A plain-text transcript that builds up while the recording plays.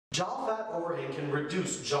Jowl fat overhang can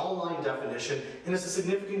reduce jawline definition and is a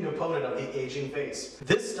significant component of the aging face.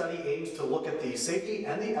 This study aims to look at the safety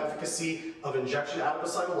and the efficacy of injection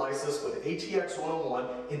adipocytolysis with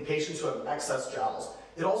ATX-101 in patients who have excess jowls.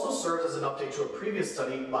 It also serves as an update to a previous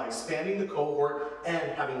study by expanding the cohort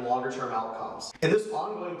and having longer-term outcomes. In this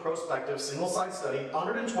ongoing prospective single-site study,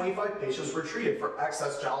 125 patients were treated for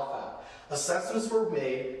excess jowl fat. Assessments were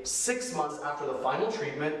made 6 months after the final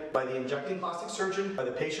treatment by the injecting plastic surgeon, by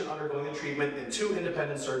the patient undergoing the treatment, and 2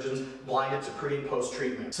 independent surgeons blinded to pre and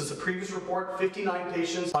post-treatment. Since the previous report, 59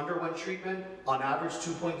 patients underwent treatment. On average,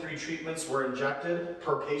 2.3 treatments were injected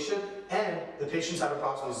per patient, and the patients had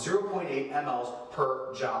approximately 0.8 mLs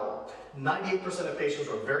per jowl. 98% of patients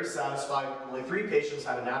were very satisfied. Only 3 patients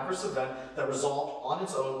had an adverse event that resolved on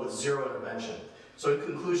its own with 0 intervention. So in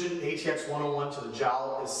conclusion, ATX-101 to the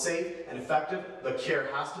jowl is safe and effective, but care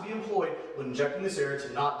has to be employed when injecting this area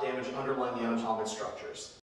to not damage underlying anatomic structures.